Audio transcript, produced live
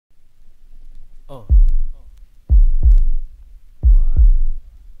What?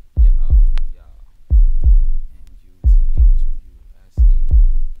 Yeah, yeah.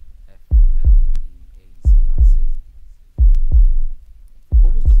 N-U-T-H-O-U-S-E-F-E-L-E-A-C-I-C.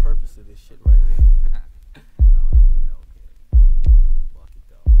 What was the purpose of this shit right here? I don't even know, kid. Fuck it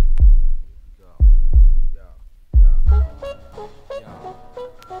though. Here we go. Yeah, yeah, yeah.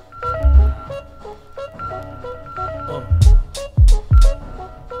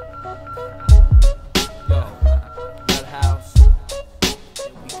 Yo, that house.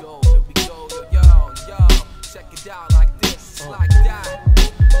 Here we go, yo, check it out like this, it's like that,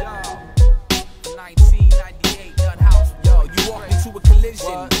 yo, 1998, Nut House, yo, you walk into a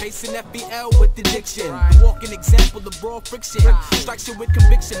collision, facing FBL with addiction, you walk an example of raw friction, strikes you with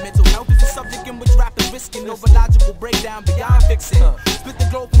conviction, mental health is a subject in which rap is risking, over logical breakdown beyond fixing, split the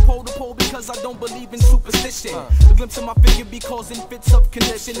globe from pole to pole because I don't believe in superstition, the glimpse of my figure be causing fits of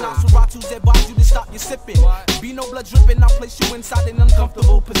condition, Nosferatu's advise you to stop your sipping, be no blood dripping, I'll place you inside an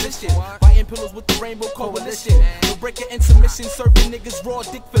uncomfortable position, biting pillows with the Rainbow Coalition, no breaker in submission, serving niggas raw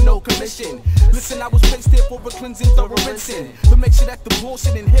dick for no commission, listen I was placed here for a cleansing, thorough rinsing, to make sure that the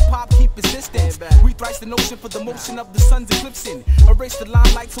bullshit in hip-hop keep its distance, we thrice the notion for the motion of the sun's eclipsing, erase the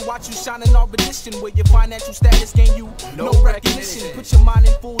limelight to watch you shine in our edition, where your financial status gain you no recognition, put your mind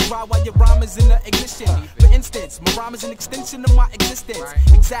in full drive while your rhyme is in the ignition, for instance, my rhyme is an extension of my existence,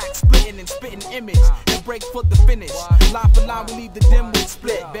 exact splitting and spitting image, and break for the finish, line for line we leave the dim with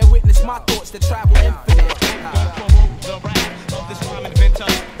split, bear witness my thoughts that travel infinite. Don't promote the rap of this rhyme inventor,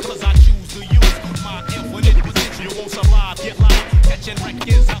 cause I choose to use my infinite potential. You won't survive, get live, catching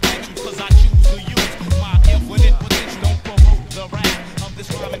records out at you, cause I choose to use my infinite potential. Don't promote the rap of this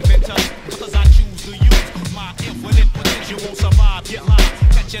rhyme inventor, because I choose to use my infinite potential. You won't survive, get live,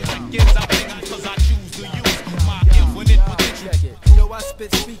 catching records out at you, cause I choose to use my infinite potential. You know I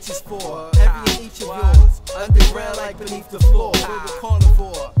spit speeches for every and each of yours, underground like beneath the floor, we're the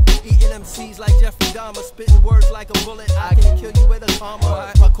carnivore. Eating MCs like Jeffrey Dahmer, spitting words like a bullet. I can kill you with a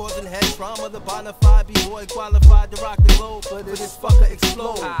comma by causing head trauma. The bonafide B-boy qualified to rock the globe, but this fucker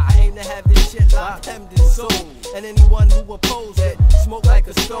explode. I aim to have this shit locked, hemmed and sold, and anyone who opposes it smoke like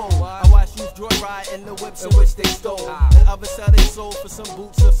a stone. I watch you joyride in the whips in which they stole, and others sell they soul for some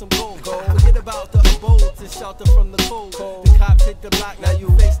boots or some gold. Forget about the abode to shelter from the cold. The cops hit the block, now you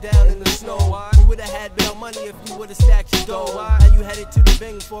face down in the snow. You would've had bail money if you would've stacked your dough. Now you headed to the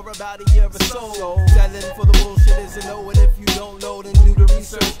Bing for about a year or so. Selling for the bullshit is a no, and if you don't know, then do the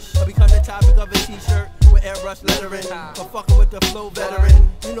research. Or become the topic of a t-shirt with airbrush lettering. Or fucking with the flow veteran.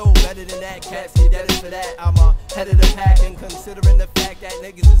 You know better than that, cats get that for that. I'm a head of the pack, and considering the fact that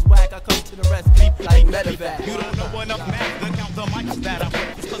niggas is whack, I come to the rescue like medevac. You don't know enough math to count the mics that I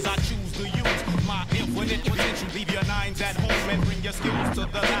put, cause I choose to use my infinite potential. Leave your nines at home and bring your skills to the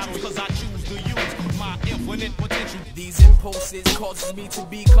battle, cause I choose to use my infinite potential. These impulses causes me to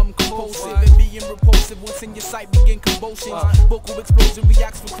become compulsive and being repulsive. Once in your sight begin convulsions, vocal explosion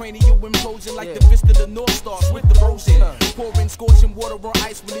reacts for cranial implosion like the fist of the North Star with erosion. Pouring scorching water on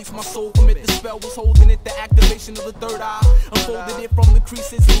ice, release my soul from it. The spell was holding it, the activation of the third eye. Unfolded it from the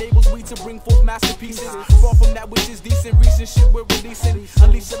creases, enables we to bring forth masterpieces. Far from that which is decent, recent shit we're releasing.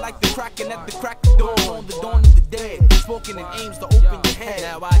 Unleash it like the kraken at the crack of dawn, on the dawn of the dead. Spoken in aims to open your head.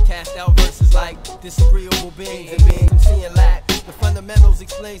 Now I cast out verses like disagreeable beings and being seeing lack. The fundamentals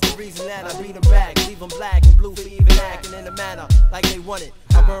explains the reason that I beat them back, leave them black and blue for even acting in a manner like they want it.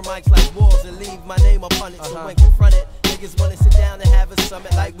 I burn mics like walls and leave my name upon it. So when confronted, niggas wanna sit down and have a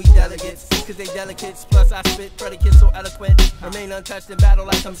summit like we delegates, cause they delicates. Plus I spit predicates so eloquent, remain untouched in battle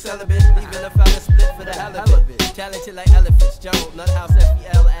like I'm celibate. Even if I split for the hell of it, talented like elephants, jungle, Nut House,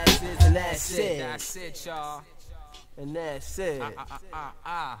 FBL as is, and that's it. That's it, y'all. And that's it.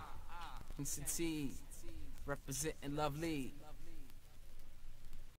 NCT representing Lovely.